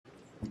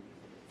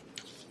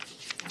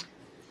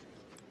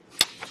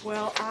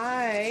Well,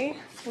 I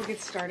will get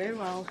started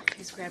while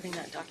he's grabbing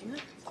that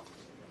document.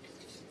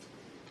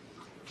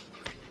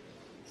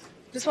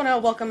 Just want to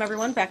welcome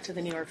everyone back to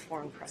the New York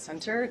Foreign Press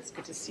Center. It's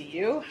good to see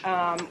you.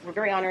 We're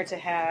very honored to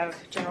have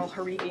General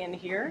Harrigian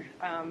here,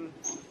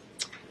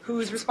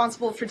 who's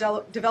responsible for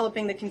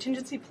developing the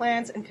contingency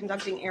plans and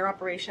conducting air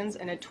operations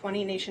in a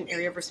 20-nation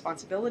area of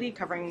responsibility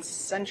covering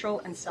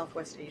Central and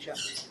Southwest Asia.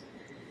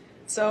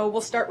 So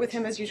we'll start with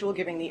him, as usual,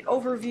 giving the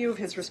overview of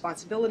his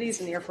responsibilities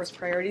and the Air Force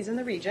priorities in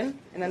the region,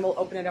 and then we'll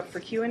open it up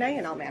for Q&A,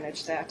 and I'll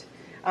manage that.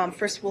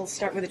 First, we'll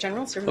start with the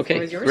General. Sir, the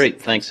floor is yours.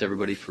 Great. Thanks,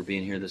 everybody, for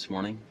being here this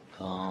morning.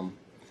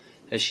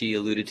 As she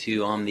alluded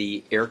to, I'm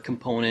the Air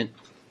Component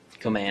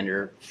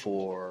Commander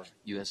for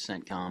U.S.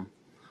 CENTCOM,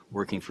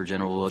 working for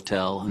General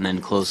Votel, and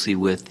then closely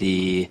with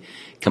the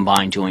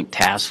Combined Joint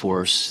Task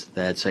Force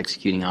that's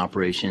executing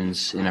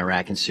operations in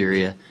Iraq and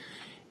Syria,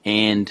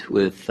 and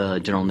with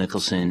General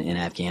Nicholson in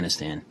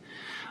Afghanistan.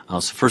 So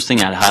first thing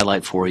I'd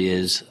highlight for you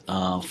is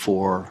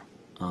for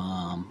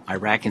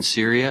Iraq and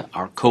Syria,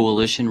 our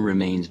coalition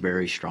remains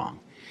very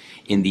strong.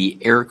 In the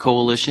Air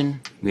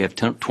Coalition, we have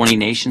 20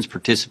 nations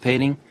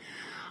participating,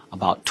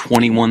 about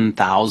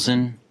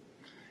 21,000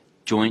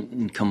 joint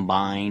and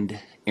combined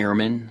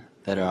airmen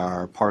that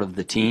are part of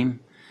the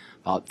team,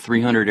 about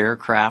 300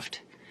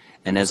 aircraft,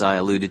 and as I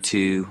alluded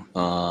to,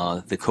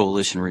 the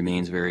coalition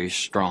remains very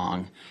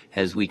strong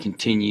as we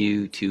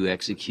continue to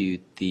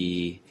execute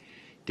the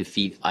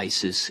Defeat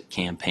ISIS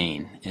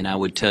campaign. And I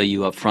would tell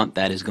you up front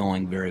that is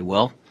going very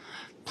well,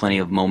 plenty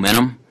of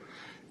momentum.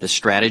 The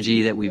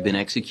strategy that we've been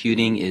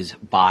executing is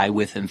by,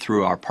 with, and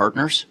through our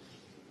partners.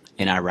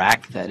 In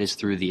Iraq, that is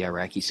through the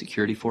Iraqi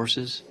security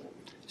forces,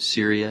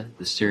 Syria,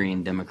 the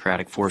Syrian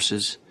Democratic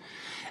Forces,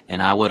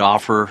 and I would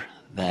offer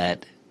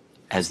that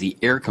as the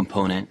air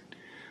component,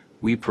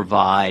 we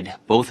provide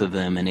both of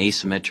them an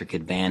asymmetric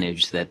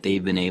advantage that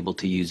they've been able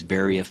to use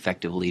very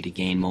effectively to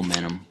gain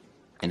momentum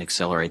and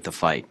accelerate the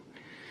fight.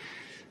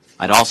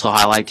 I'd also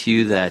highlight to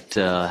you that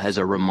as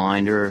a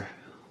reminder,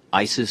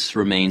 ISIS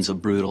remains a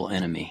brutal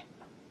enemy.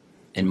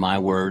 In my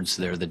words,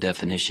 they're the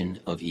definition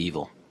of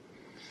evil.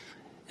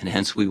 And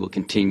hence we will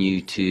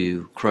continue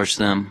to crush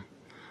them,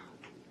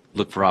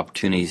 look for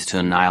opportunities to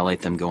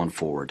annihilate them going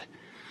forward.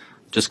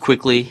 Just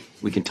quickly,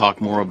 we can talk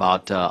more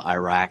about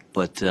Iraq,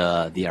 but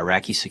the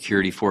Iraqi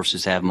security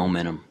forces have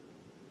momentum.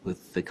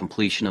 With the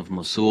completion of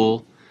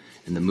Mosul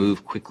and the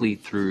move quickly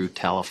through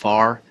Tal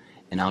Afar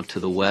and out to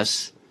the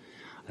west,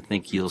 I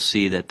think you'll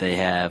see that they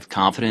have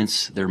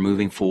confidence, they're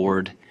moving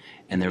forward,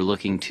 and they're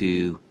looking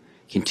to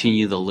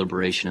continue the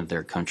liberation of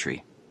their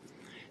country.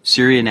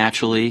 Syria,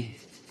 naturally,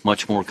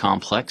 much more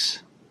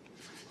complex.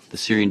 The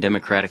Syrian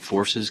Democratic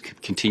Forces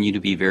continue to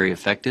be very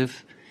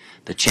effective.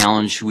 The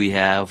challenge we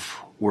have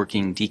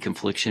working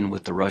deconfliction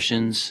with the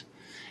Russians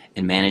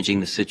and managing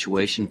the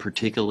situation,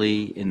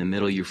 particularly in the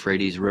middle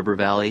Euphrates River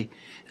Valley,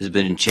 has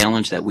been a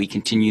challenge that we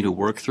continue to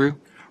work through,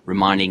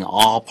 reminding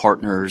all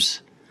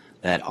partners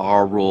that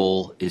our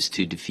role is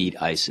to defeat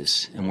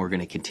ISIS, and we're going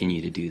to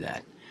continue to do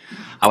that.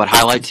 I would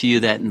highlight to you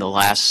that in the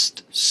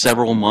last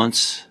several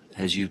months,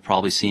 as you've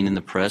probably seen in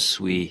the press,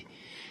 we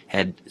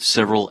had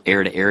several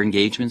air-to-air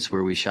engagements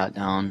where we shot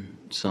down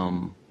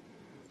some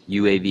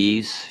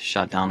UAVs,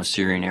 shot down a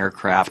Syrian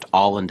aircraft,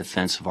 all in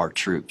defense of our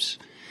troops.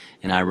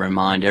 And I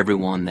remind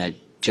everyone that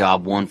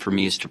job one for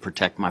me is to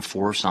protect my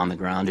force on the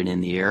ground and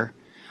in the air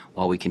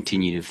while we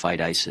continue to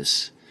fight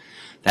ISIS.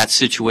 That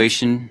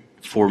situation,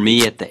 for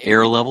me at the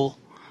air level,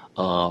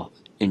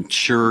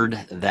 ensured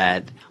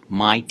that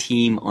my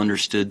team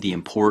understood the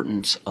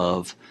importance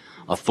of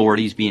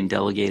authorities being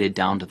delegated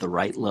down to the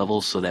right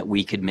level so that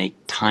we could make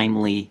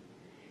timely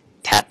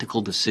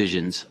tactical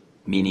decisions,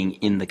 meaning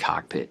in the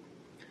cockpit.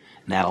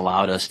 And that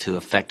allowed us to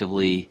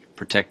effectively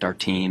protect our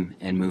team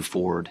and move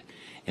forward,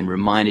 and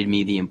reminded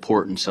me the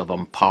importance of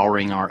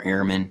empowering our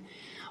airmen,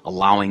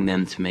 allowing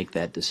them to make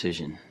that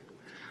decision.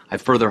 I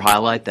further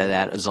highlight that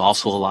that has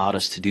also allowed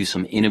us to do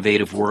some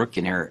innovative work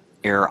in our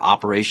Air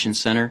Operations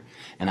Center,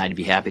 and I'd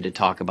be happy to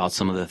talk about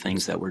some of the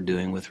things that we're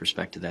doing with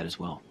respect to that as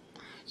well.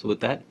 So with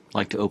that, I'd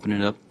like to open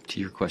it up to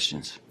your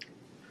questions.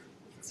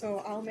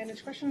 So I'll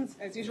manage questions.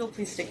 As usual,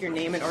 please state your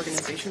name and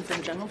organization for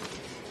the General.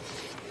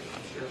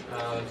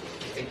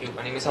 Thank you.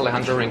 My name is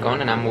Alejandro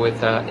Rincon, and I'm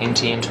with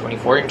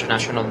NTN24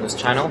 International News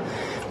Channel.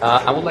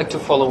 I would like to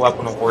follow up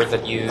on a word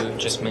that you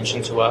just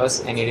mentioned to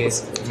us, and it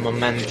is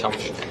momentum.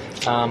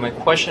 My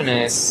question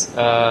is,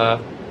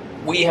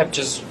 we have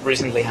just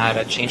recently had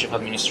a change of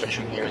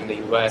administration here in the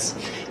U.S.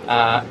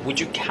 Would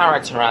you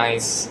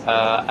characterize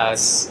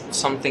as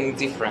something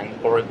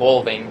different or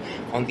evolving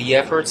on the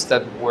efforts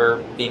that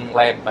were being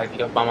led by the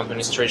Obama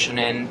administration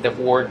and the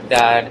work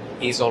that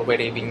is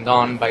already being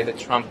done by the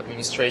Trump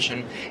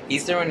administration?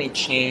 Is there any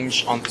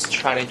change on the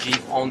strategy,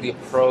 on the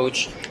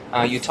approach?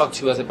 You talked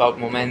to us about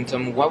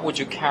momentum. What would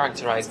you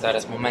characterize that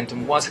as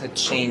momentum? What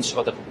has changed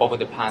over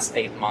the past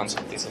 8 months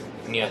of this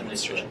new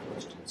administration?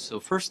 So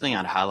first thing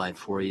I'd highlight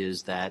for you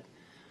is that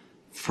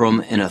from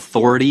an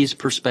authorities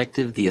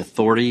perspective, the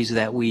authorities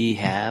that we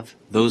have,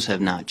 those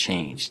have not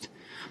changed.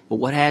 But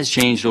what has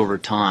changed over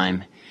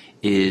time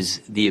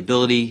is the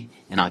ability,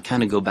 and I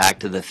kind of go back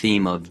to the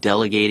theme of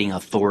delegating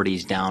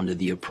authorities down to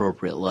the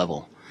appropriate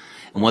level.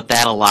 And what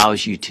that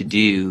allows you to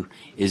do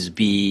is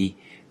be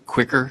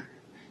quicker,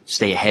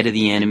 stay ahead of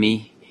the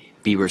enemy,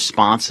 be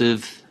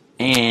responsive,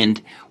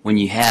 and when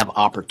you have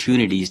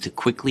opportunities to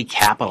quickly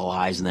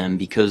capitalize them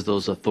because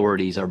those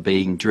authorities are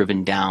being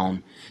driven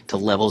down to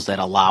levels that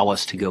allow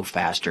us to go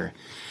faster.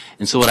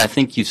 And so what I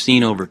think you've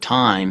seen over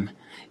time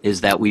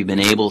is that we've been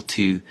able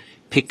to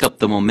pick up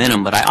the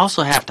momentum, but I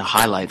also have to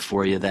highlight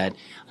for you that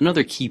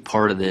another key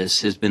part of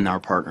this has been our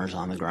partners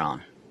on the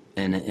ground.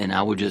 And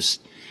I would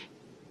just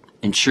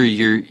ensure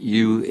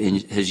you,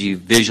 as you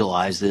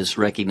visualize this,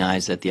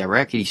 recognize that the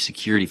Iraqi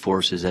security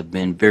forces have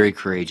been very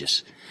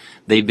courageous.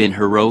 They've been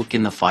heroic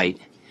in the fight,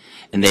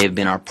 and they have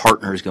been our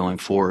partners going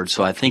forward.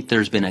 So I think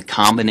there's been a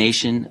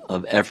combination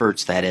of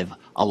efforts that have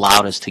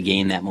allowed us to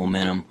gain that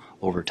momentum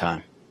over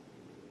time.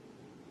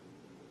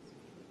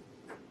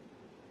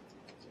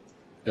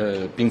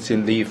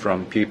 Bing-Xin Lee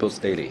from People's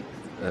Daily,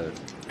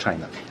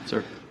 China.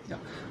 Sir.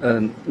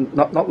 Yeah.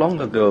 Not long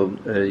ago,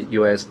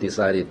 U.S.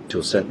 decided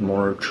to send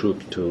more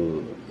troops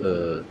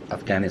to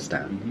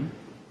Afghanistan.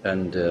 Mm-hmm.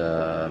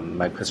 And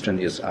my question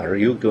is, are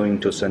you going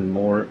to send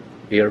more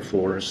Air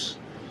Force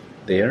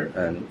there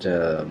and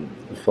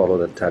follow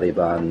the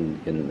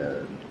Taliban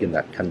in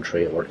that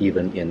country or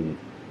even in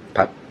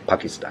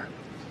Pakistan?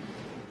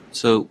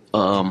 So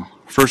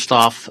first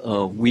off,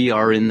 we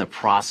are in the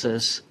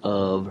process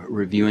of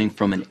reviewing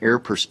from an air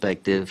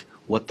perspective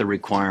what the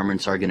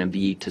requirements are going to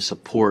be to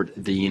support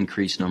the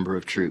increased number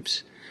of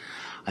troops.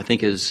 I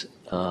think as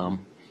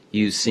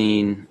you've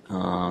seen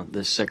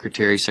the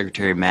Secretary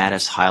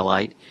Mattis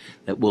highlight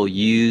that we'll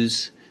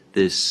use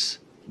this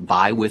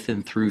by, with,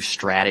 and through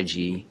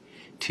strategy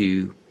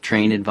to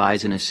train,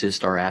 advise, and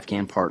assist our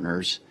Afghan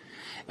partners.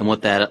 And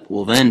what that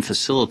will then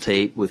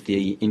facilitate with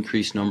the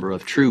increased number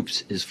of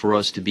troops is for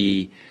us to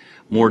be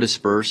more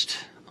dispersed,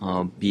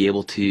 be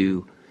able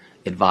to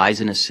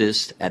advise and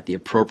assist at the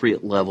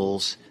appropriate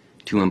levels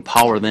to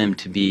empower them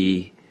to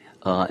be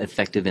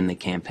effective in the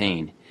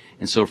campaign.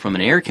 And so from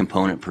an air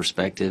component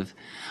perspective,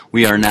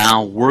 we are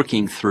now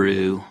working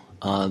through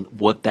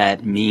what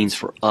that means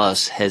for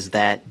us as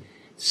that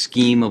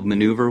scheme of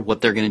maneuver, what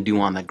they're going to do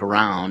on the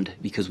ground,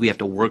 because we have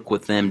to work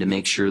with them to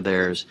make sure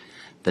there's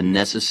the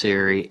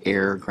necessary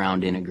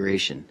air-ground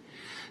integration.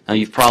 Now,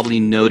 you've probably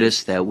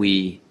noticed that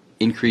we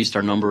increased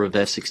our number of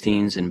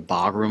F-16s in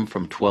Bagram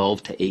from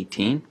 12 to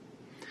 18.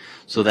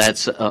 So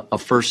that's a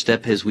first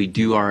step as we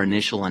do our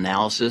initial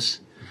analysis,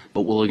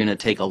 but we're going to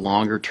take a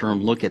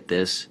longer-term look at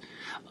this.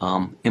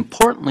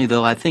 Importantly,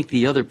 though, I think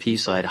the other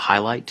piece I'd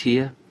highlight to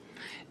you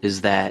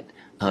is that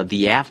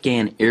the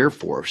Afghan Air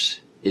Force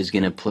is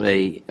going to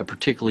play a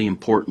particularly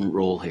important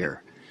role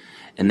here.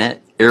 And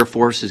that Air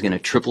Force is going to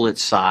triple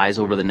its size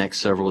over the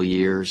next several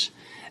years.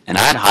 And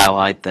I'd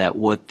highlight that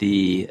what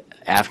the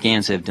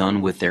Afghans have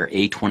done with their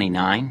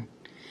A-29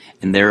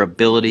 and their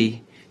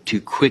ability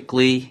to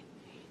quickly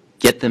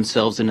get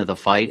themselves into the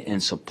fight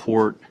and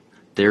support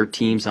their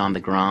teams on the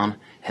ground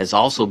has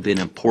also been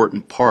an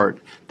important part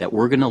that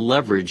we're going to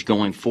leverage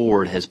going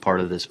forward as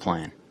part of this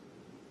plan.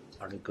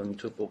 Are you going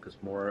to focus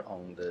more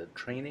on the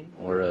training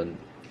or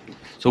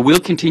So we'll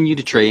continue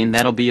to train.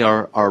 That'll be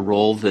our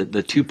role.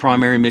 The two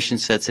primary mission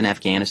sets in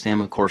Afghanistan,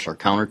 of course, are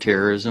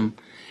counterterrorism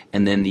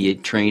and then the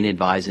train,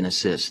 advise, and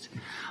assist.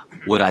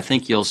 What I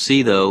think you'll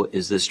see, though,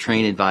 is this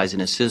train, advise,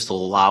 and assist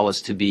will allow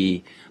us to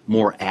be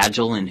more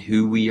agile in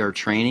who we are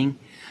training,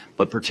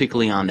 but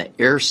particularly on the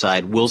air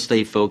side, we'll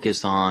stay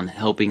focused on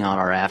helping out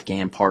our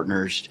Afghan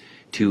partners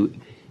to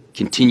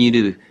continue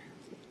to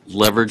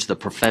leverage the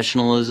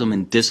professionalism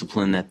and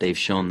discipline that they've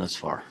shown thus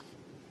far.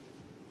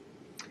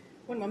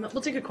 One moment.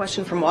 We'll take a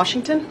question from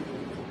Washington.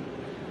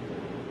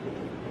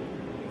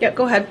 Yeah,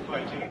 go ahead.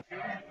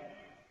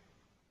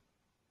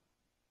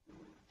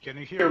 Can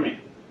you hear me?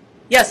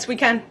 Yes, we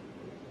can.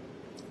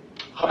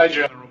 Hi,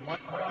 General. My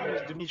name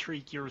is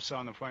Dmitry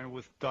Kirsanov. I'm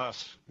with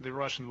TASS, the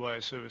Russian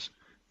Wire Service.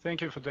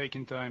 Thank you for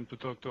taking time to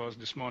talk to us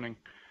this morning.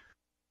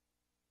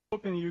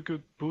 Hoping you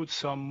could put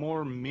some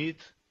more meat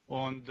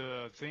on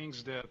the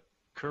things that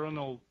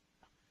Colonel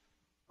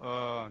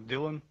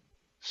Dillon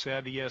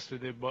said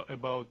yesterday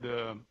about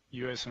the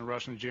U.S. and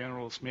Russian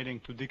generals meeting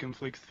to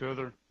deconflict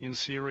further in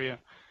Syria.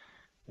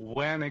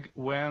 When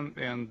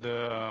and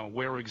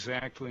where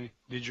exactly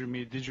did you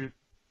meet? Did you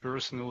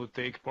personally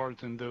take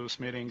part in those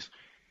meetings?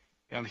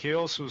 And he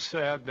also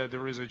said that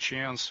there is a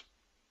chance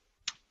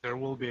there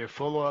will be a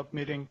follow-up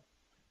meeting.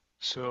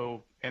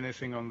 So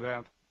anything on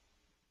that?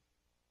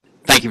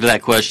 Thank you for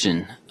that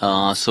question.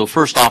 So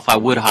first off, I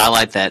would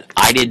highlight that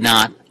I did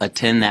not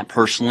attend that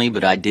personally,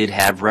 but I did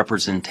have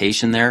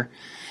representation there,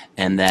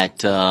 and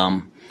that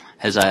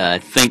as I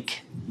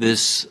think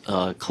this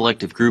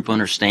collective group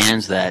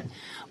understands that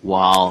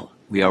while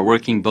we are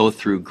working both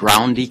through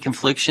ground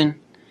deconfliction,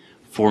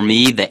 for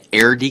me the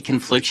air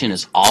deconfliction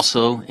is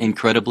also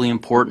incredibly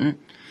important.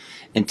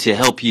 And to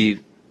help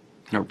you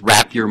kind of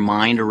wrap your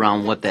mind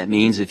around what that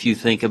means, if you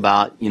think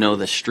about,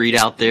 the street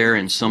out there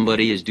and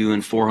somebody is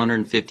doing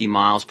 450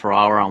 miles per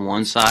hour on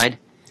one side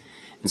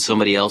and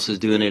somebody else is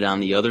doing it on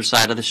the other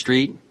side of the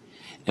street,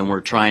 and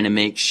we're trying to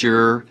make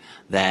sure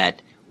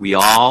that we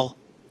all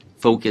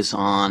focus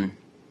on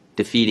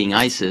defeating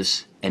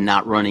ISIS and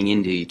not running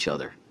into each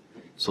other.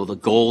 So the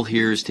goal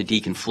here is to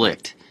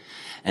deconflict.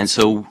 And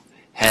so,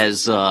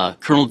 as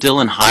Colonel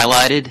Dillon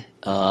highlighted,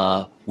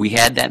 we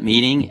had that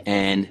meeting,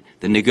 and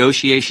the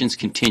negotiations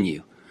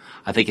continue.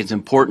 I think it's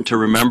important to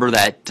remember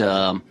that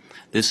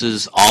this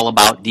is all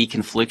about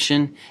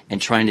deconfliction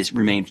and trying to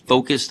remain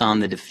focused on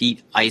the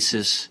defeat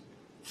ISIS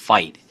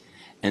fight.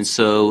 And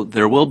so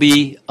there will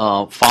be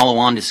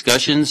follow-on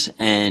discussions,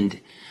 and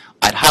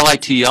I'd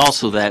highlight to you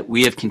also that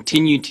we have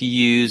continued to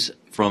use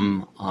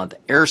from the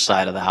air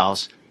side of the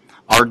house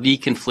our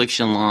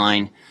deconfliction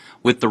line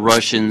with the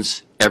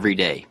Russians every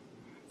day.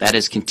 That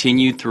has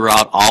continued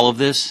throughout all of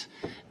this,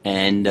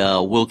 and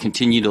we'll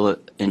continue to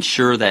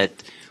ensure that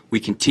we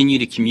continue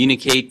to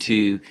communicate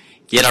to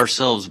get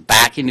ourselves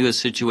back into a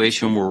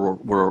situation where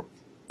we're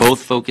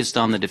both focused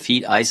on the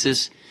defeat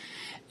ISIS.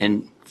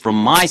 And from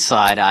my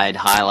side, I'd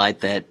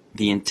highlight that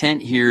the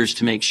intent here is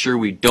to make sure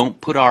we don't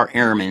put our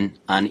airmen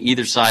on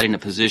either side in a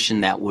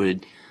position that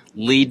would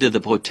lead to the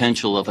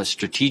potential of a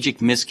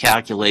strategic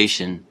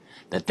miscalculation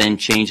that then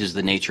changes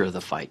the nature of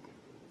the fight.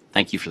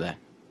 Thank you for that.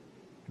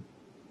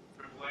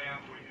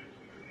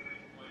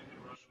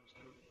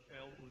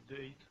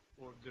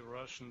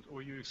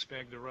 Or you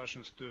expect the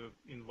Russians to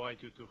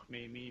invite you to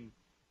Khmeimim?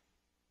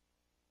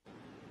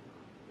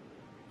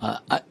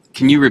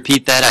 Can you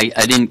repeat that?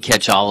 I didn't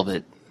catch all of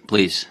it,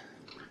 please.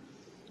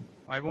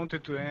 I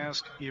wanted to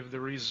ask if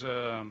there is,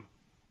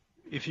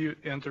 if you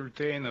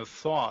entertain a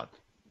thought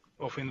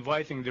of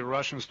inviting the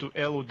Russians to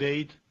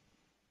Eludate,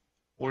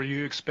 or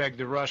you expect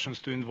the Russians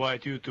to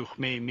invite you to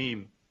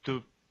Khmeimim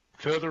to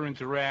further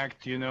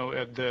interact, you know,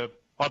 at the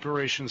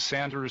operation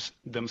centers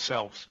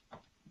themselves?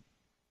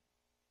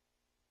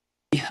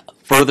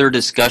 Further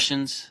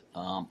discussions.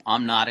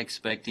 I'm not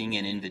expecting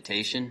an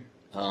invitation,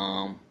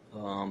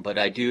 but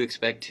I do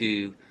expect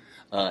to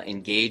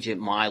engage at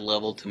my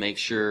level to make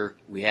sure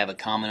we have a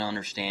common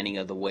understanding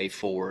of the way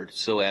forward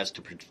so as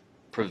to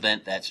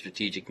prevent that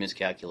strategic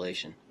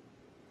miscalculation.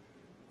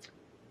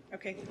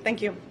 Okay,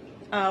 thank you.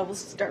 We'll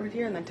start with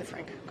you and then to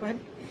Frank. Go ahead.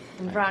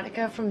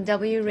 Veronica from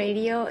W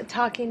Radio,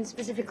 talking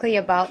specifically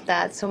about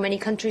that. So many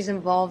countries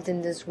involved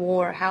in this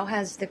war. How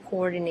has the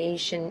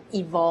coordination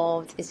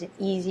evolved? Is it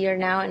easier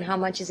now? And how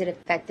much is it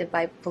affected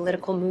by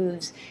political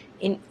moves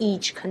in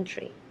each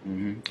country?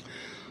 Mm-hmm.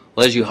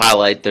 Well, as you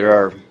highlight, there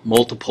are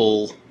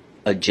multiple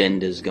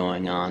agendas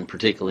going on,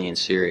 particularly in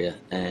Syria.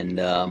 And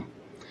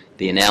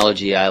the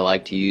analogy I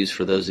like to use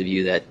for those of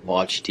you that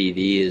watch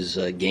TV is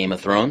Game of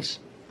Thrones.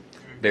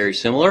 Very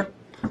similar.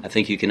 I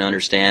think you can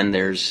understand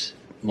there's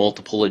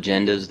multiple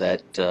agendas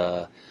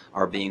that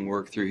are being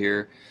worked through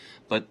here.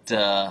 But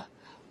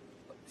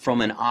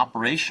from an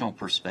operational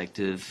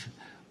perspective,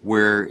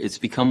 where it's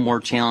become more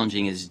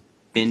challenging has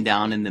been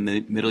down in the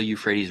middle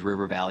Euphrates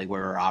River Valley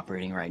where we're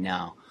operating right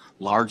now,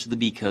 largely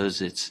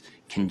because it's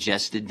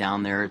congested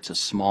down there. It's a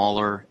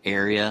smaller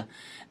area,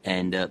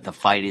 and the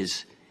fight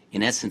is,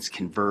 in essence,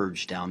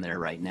 converged down there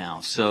right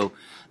now. So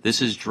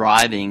this is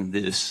driving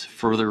this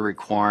further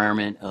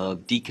requirement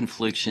of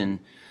deconfliction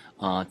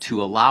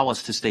to allow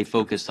us to stay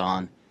focused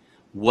on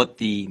what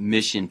the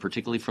mission,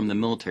 particularly from the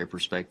military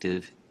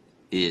perspective,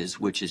 is,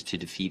 which is to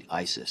defeat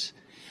ISIS.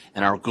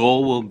 And our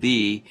goal will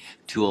be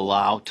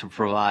to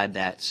provide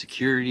that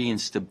security and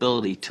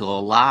stability to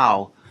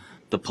allow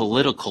the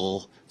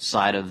political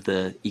side of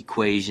the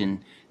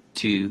equation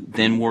to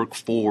then work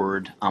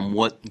forward on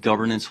what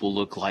governance will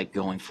look like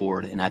going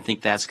forward. And I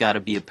think that's got to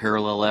be a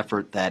parallel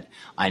effort that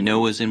I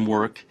know is in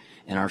work,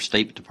 and our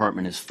State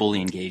Department is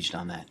fully engaged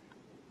on that.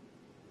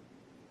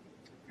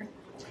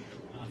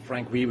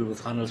 Frank Wiebe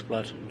with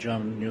Handelsblatt,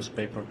 German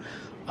newspaper.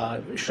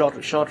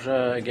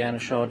 Again, a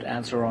short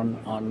answer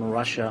on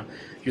Russia.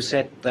 You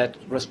said that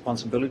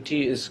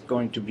responsibility is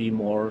going to be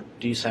more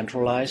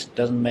decentralized.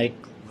 Doesn't make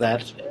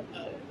that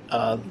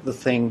the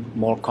thing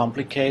more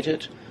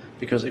complicated?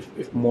 Because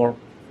if more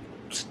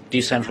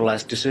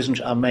decentralized decisions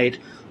are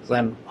made,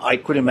 then I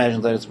could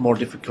imagine that it's more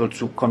difficult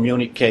to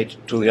communicate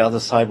to the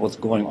other side what's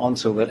going on,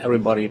 so that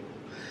everybody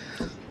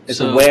is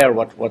aware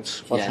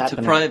what's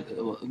happening.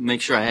 To make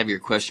sure I have your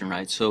question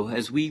right. So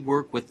as we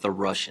work with the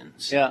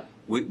Russians, yeah,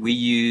 we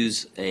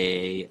use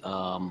the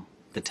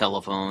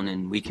telephone,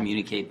 and we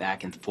communicate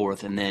back and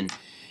forth. And then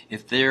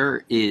if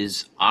there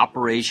is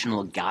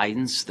operational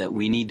guidance that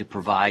we need to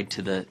provide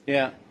to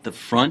the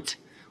front,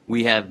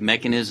 we have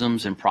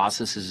mechanisms and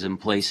processes in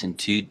place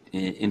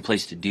in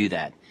place to do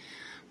that.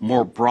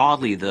 More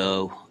broadly,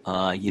 though,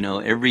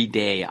 every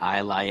day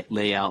I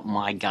lay out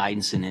my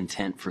guidance and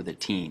intent for the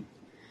team.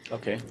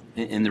 Okay.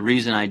 And the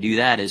reason I do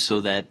that is so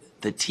that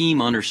the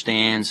team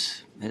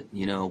understands,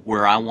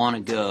 where I want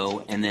to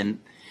go, and then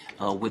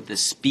with the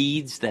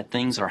speeds that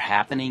things are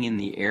happening in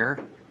the air,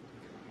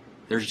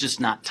 there's just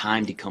not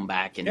time to come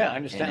back and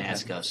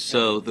ask us.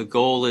 So the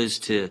goal is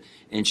to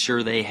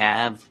ensure they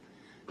have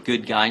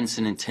good guidance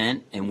and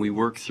intent, and we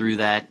work through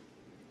that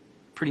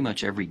pretty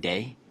much every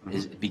day.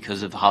 is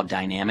because of how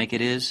dynamic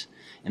it is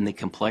and the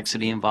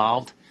complexity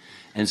involved.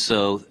 And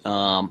so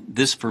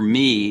this for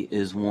me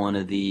is one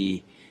of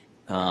the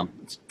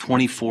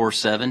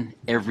 24/7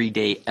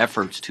 everyday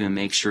efforts to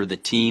make sure the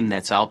team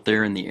that's out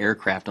there in the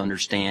aircraft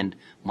understand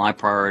my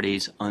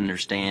priorities,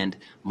 understand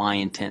my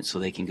intent so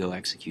they can go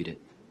execute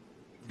it.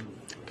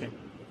 Okay.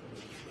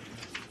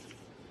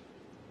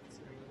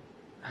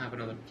 I have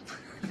another.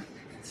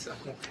 So,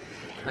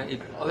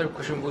 other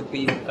question would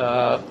be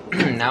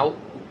now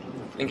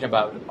thinking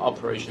about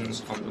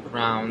operations on the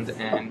ground,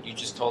 and you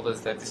just told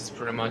us that this is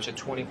pretty much a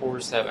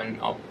 24/7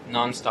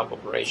 non-stop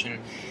operation.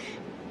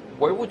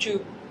 Where would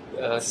you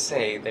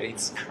say that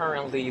it's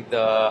currently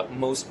the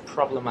most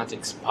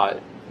problematic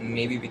spot?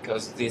 Maybe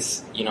because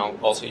this,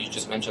 also you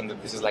just mentioned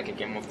that this is like a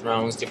Game of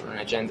Thrones, different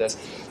agendas,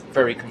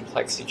 very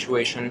complex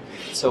situation.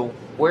 So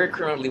where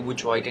currently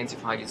would you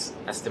identify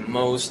as the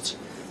most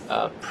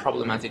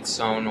problematic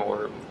zone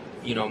or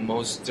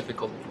most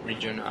difficult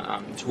region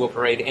to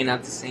operate? And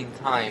at the same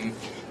time,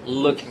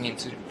 looking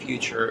into the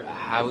future,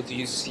 how do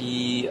you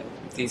see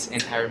this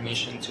entire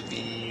mission to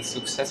be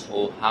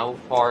successful? How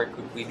far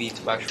could we be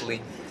to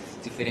actually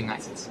defeating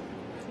ISIS?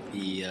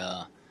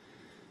 The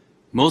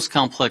most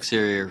complex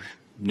area,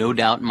 no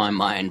doubt in my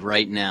mind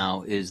right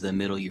now, is the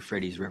middle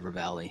Euphrates River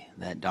Valley,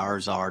 that Dar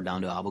Zar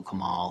down to Abu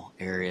Kamal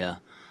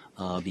area,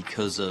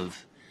 because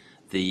of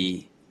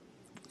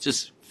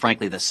just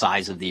frankly the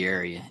size of the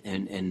area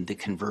and the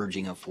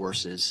converging of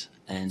forces.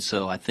 And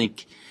so I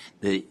think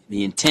the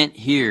intent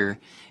here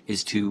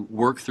is to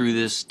work through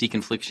this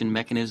deconfliction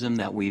mechanism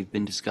that we've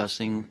been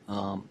discussing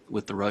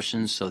with the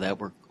Russians, so that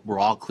we're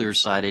all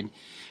clear-sighted.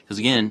 Because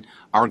again,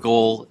 our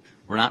goal,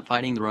 we're not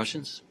fighting the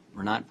Russians,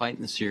 we're not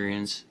fighting the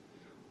Syrians,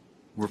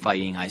 we're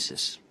fighting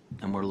ISIS,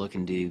 and we're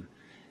looking to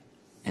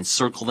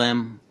encircle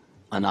them,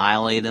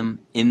 annihilate them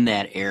in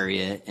that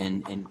area,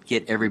 and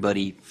get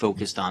everybody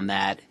focused on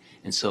that.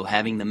 And so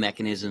having the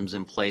mechanisms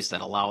in place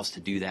that allow us to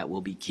do that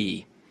will be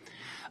key.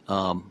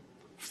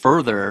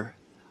 Further,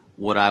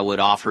 what I would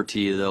offer to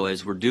you, though,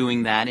 is we're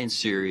doing that in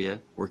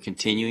Syria. We're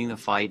continuing the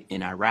fight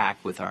in Iraq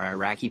with our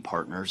Iraqi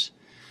partners,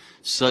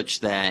 such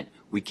that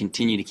we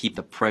continue to keep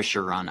the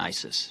pressure on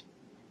ISIS.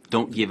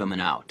 Don't give them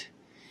an out.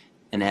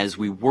 And as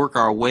we work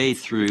our way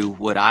through,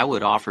 what I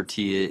would offer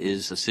to you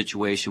is a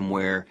situation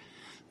where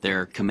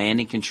their command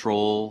and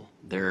control,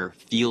 their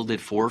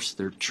fielded force,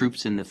 their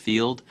troops in the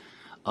field,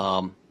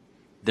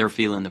 they're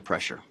feeling the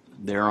pressure.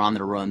 They're on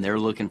the run. They're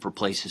looking for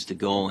places to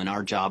go, and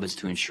our job is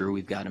to ensure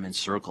we've got them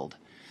encircled.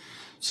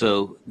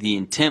 So the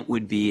intent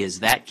would be,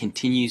 as that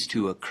continues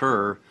to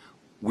occur,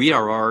 we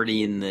are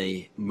already in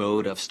the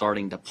mode of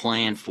starting to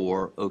plan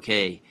for,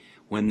 okay,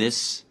 when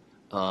this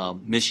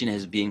mission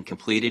has been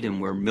completed and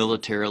we're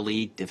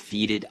militarily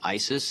defeated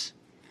ISIS,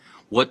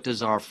 what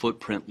does our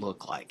footprint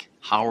look like?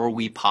 How are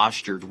we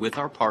postured with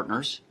our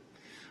partners,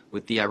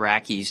 with the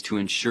Iraqis, to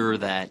ensure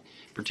that,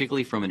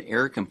 particularly from an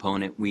air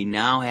component, we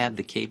now have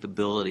the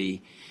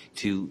capability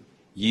to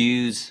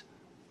use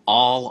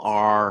all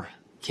our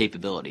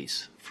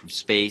capabilities, from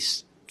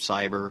space,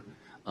 cyber,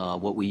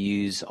 what we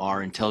use,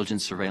 our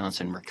intelligence, surveillance,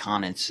 and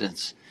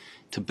reconnaissance,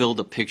 to build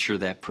a picture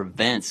that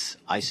prevents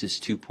ISIS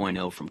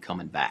 2.0 from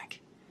coming back.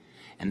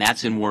 And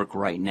that's in work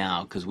right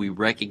now, because we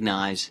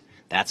recognize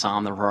that's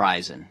on the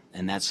horizon,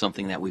 and that's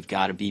something that we've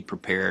got to be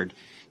prepared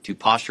to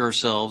posture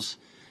ourselves.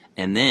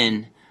 And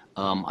then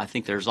I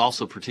think there's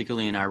also,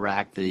 particularly in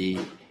Iraq, the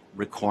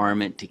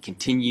requirement to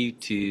continue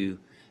to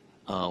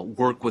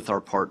work with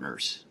our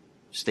partners,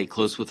 stay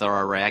close with our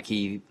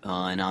Iraqi,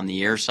 and on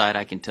the air side,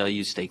 I can tell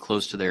you, stay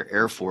close to their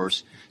Air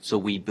Force, so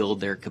we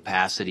build their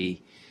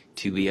capacity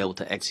to be able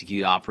to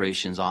execute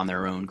operations on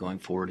their own going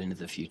forward into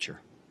the future.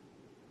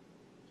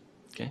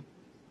 Okay?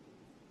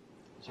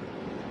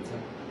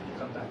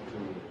 Come back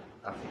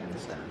to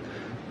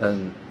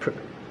Afghanistan.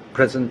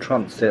 President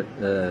Trump said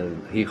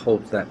he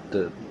hopes that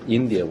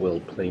India will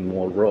play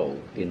more role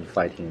in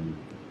fighting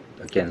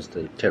against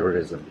the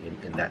terrorism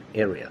in that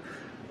area.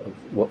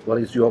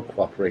 What is your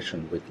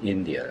cooperation with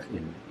India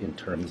in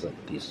terms of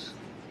this?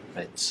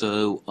 Right.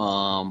 So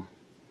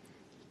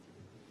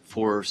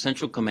for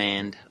Central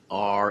Command,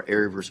 our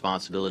area of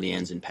responsibility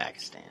ends in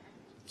Pakistan.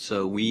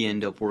 So we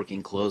end up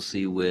working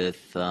closely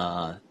with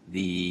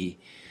the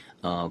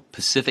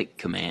Pacific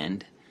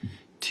Command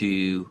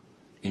to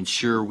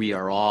ensure we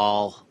are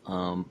all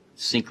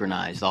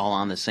synchronized, all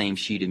on the same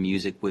sheet of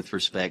music with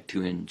respect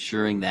to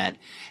ensuring that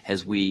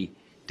as we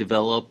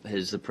develop,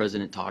 as the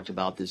President talked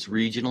about, this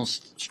regional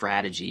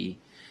strategy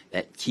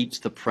that keeps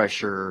the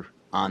pressure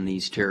on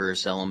these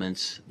terrorist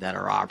elements that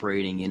are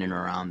operating in and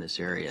around this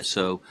area.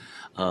 So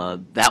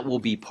that will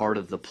be part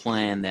of the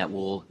plan that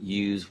will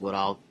use what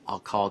I'll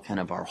call kind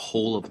of our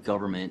whole of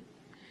government,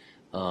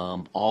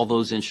 all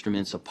those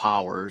instruments of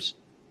powers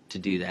to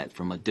do that,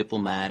 from a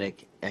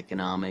diplomatic,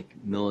 economic,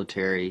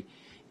 military,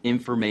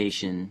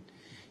 information,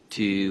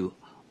 to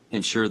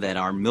ensure that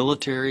our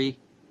military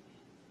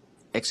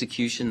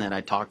execution that I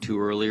talked to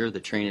earlier,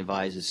 the train,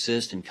 advise,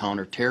 assist, and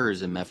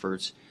counterterrorism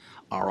efforts,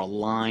 are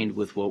aligned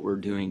with what we're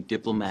doing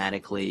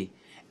diplomatically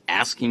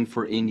asking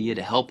for India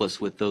to help us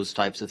with those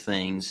types of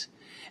things,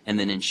 and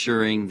then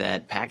ensuring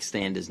that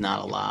Pakistan does not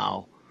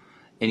allow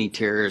any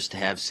terrorists to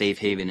have safe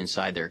haven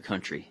inside their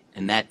country.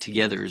 And that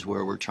together is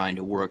where we're trying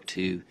to work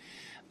to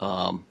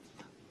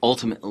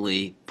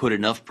ultimately put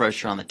enough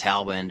pressure on the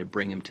Taliban to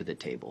bring them to the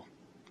table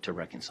to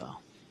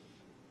reconcile.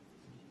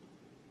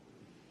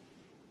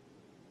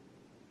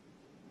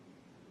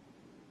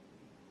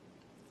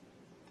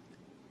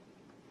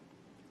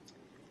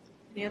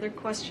 Any other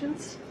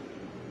questions?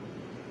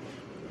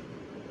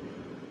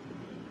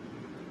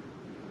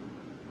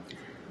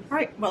 All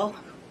right, well,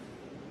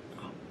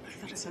 I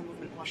thought I saw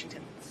movement in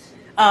Washington.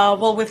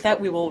 Well, with that,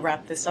 we will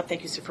wrap this up.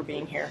 Thank you, Sue, for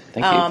being here.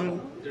 Thank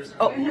you.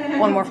 Oh,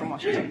 one more from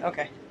Washington.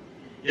 Okay.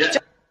 Yeah.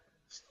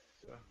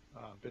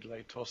 A bit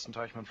late, Thorsten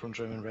Teichmann from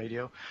German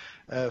radio.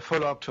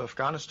 Follow up to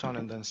Afghanistan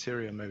and then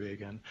Syria maybe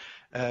again.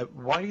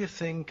 Why do you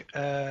think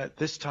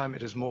this time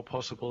it is more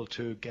possible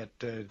to get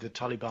the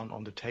Taliban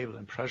on the table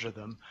and pressure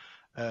them?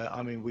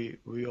 I mean,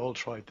 we all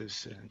tried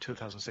this in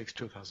 2006,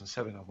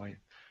 2007. When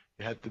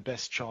you had the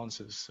best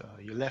chances.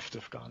 You left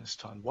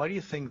Afghanistan. Why do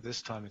you think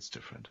this time it's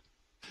different?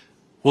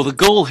 Well, the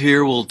goal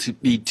here will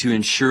be to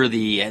ensure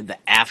the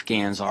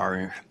Afghans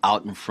are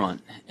out in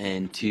front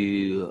and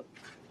to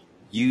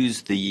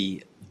use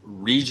the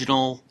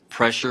regional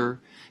pressure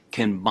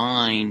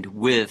combined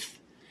with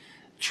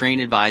train,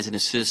 advise, and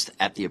assist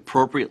at the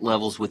appropriate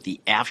levels with the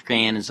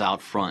Afghans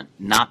out front,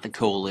 not the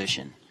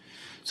coalition.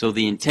 So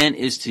the intent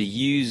is to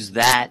use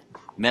that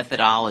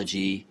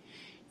methodology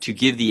to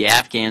give the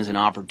Afghans an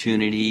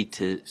opportunity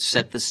to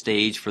set the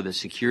stage for the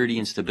security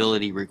and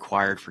stability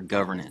required for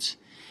governance.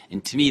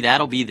 And to me,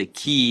 that'll be the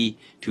key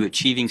to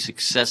achieving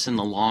success in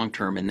the long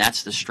term, and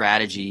that's the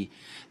strategy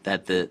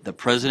that the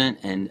President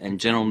and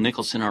General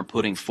Nicholson are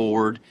putting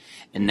forward,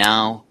 and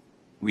now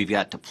we've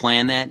got to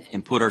plan that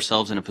and put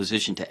ourselves in a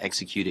position to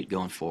execute it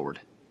going forward.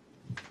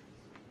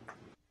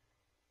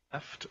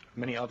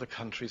 Many other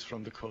countries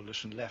from the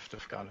coalition left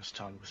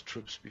Afghanistan with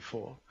troops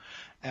before,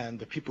 and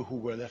the people who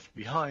were left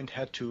behind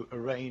had to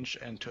arrange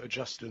and to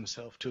adjust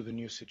themselves to the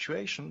new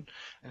situation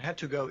and had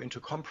to go into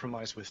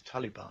compromise with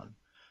Taliban.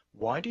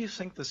 Why do you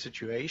think the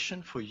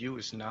situation for you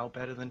is now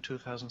better than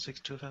 2006,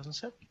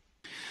 2007?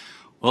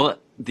 Well,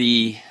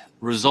 the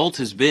result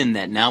has been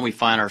that now we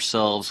find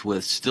ourselves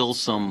with still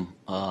some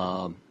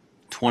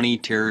 20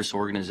 terrorist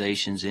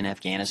organizations in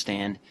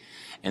Afghanistan,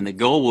 and the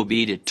goal will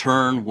be to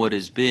turn what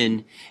has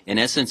been, in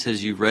essence,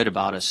 as you've read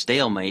about, a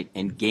stalemate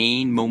and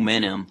gain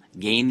momentum,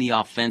 gain the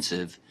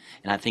offensive.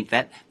 And I think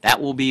that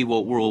will be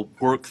what we'll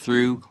work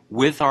through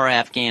with our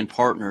Afghan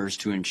partners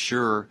to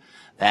ensure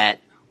that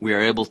we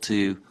are able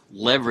to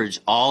leverage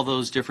all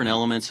those different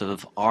elements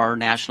of our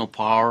national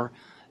power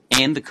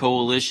and the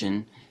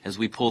coalition as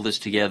we pull this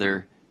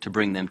together to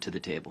bring them to the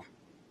table.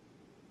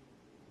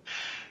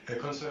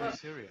 Concerning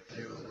Syria,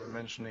 you were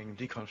mentioning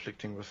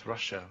deconflicting with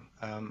Russia.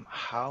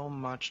 How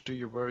much do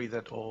you worry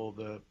that all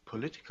the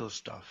political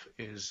stuff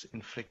is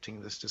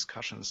inflicting these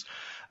discussions?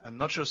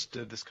 Not just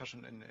the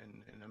discussion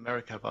in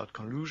America about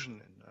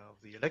collusion of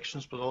the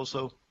elections, but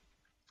also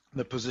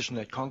the position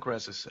that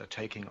Congress is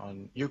taking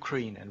on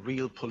Ukraine and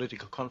real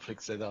political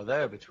conflicts that are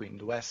there between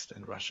the West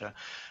and Russia.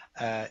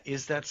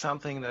 Is that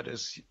something that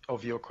is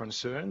of your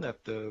concern,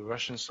 that the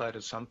Russian side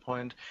at some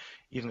point,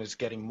 even it's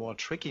getting more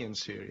tricky in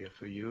Syria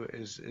for you,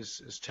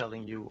 is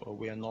telling you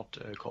we are not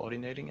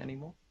coordinating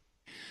anymore?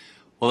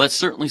 Well, that's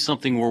certainly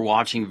something we're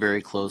watching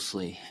very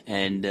closely.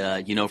 And,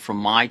 you know, from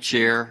my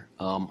chair,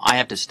 I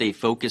have to stay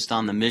focused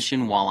on the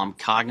mission while I'm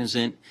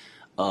cognizant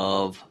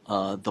of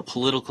the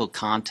political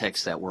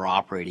context that we're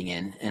operating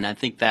in. And I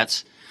think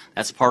that's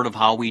part of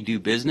how we do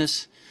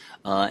business.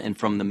 And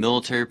from the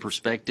military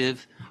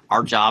perspective,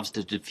 our job's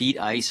to defeat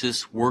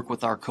ISIS, work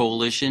with our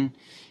coalition,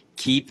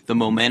 keep the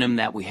momentum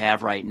that we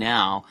have right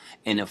now,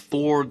 and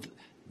afford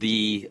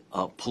the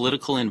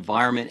political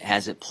environment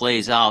as it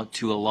plays out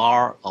to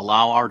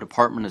allow our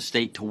Department of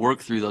State to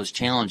work through those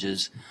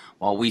challenges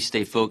while we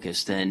stay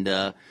focused.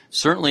 And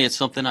certainly it's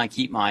something I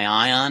keep my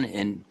eye on,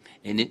 and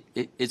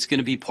it's going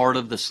to be part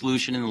of the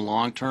solution in the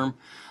long term.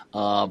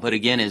 But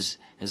again, as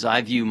I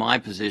view my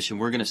position,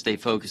 we're going to stay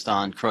focused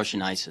on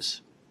crushing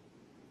ISIS.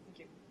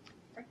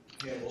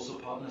 We have also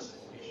partners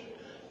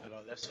that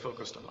are less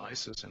focused on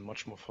ISIS and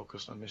much more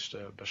focused on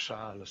Mr.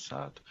 Bashar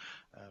al-Assad.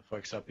 For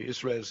example,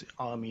 Israel's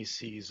army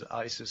sees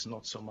ISIS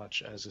not so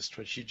much as a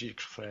strategic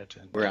threat.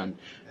 And we're on.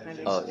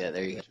 Oh, yeah,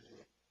 there you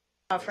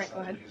go. Frank, go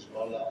ahead.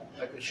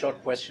 A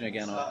short question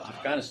again on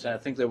Afghanistan. I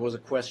think there was a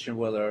question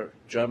whether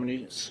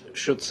Germany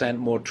should send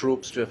more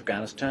troops to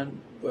Afghanistan.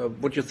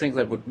 Would you think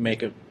that would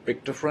make a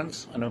big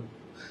difference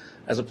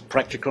as a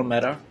practical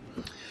matter?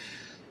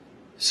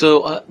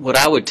 So what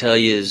I would tell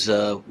you is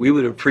we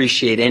would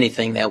appreciate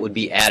anything that would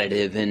be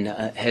additive. And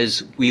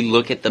as we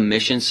look at the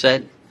mission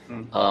set,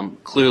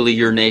 clearly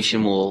your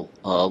nation will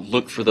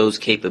look for those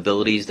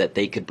capabilities that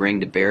they could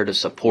bring to bear to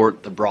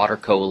support the broader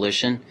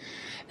coalition.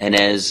 And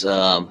as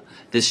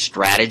this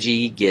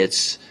strategy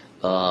gets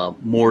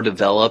more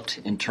developed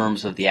in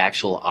terms of the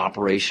actual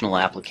operational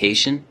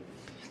application,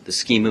 the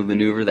scheme of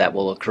maneuver that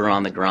will occur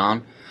on the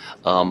ground,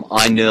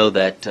 I know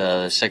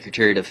that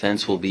Secretary of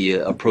Defense will be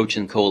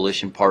approaching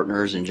coalition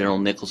partners, and General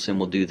Nicholson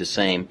will do the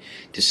same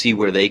to see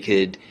where they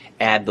could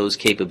add those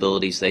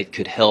capabilities that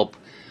could help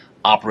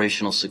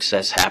operational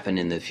success happen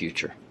in the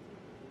future.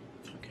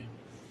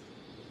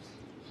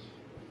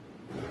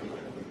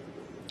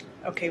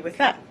 Okay, with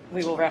that,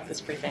 we will wrap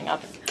this briefing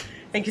up.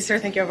 Thank you, sir.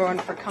 Thank you, everyone,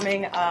 for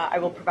coming. I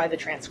will provide the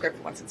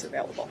transcript once it's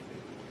available.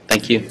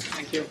 Thank you.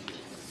 Thank you.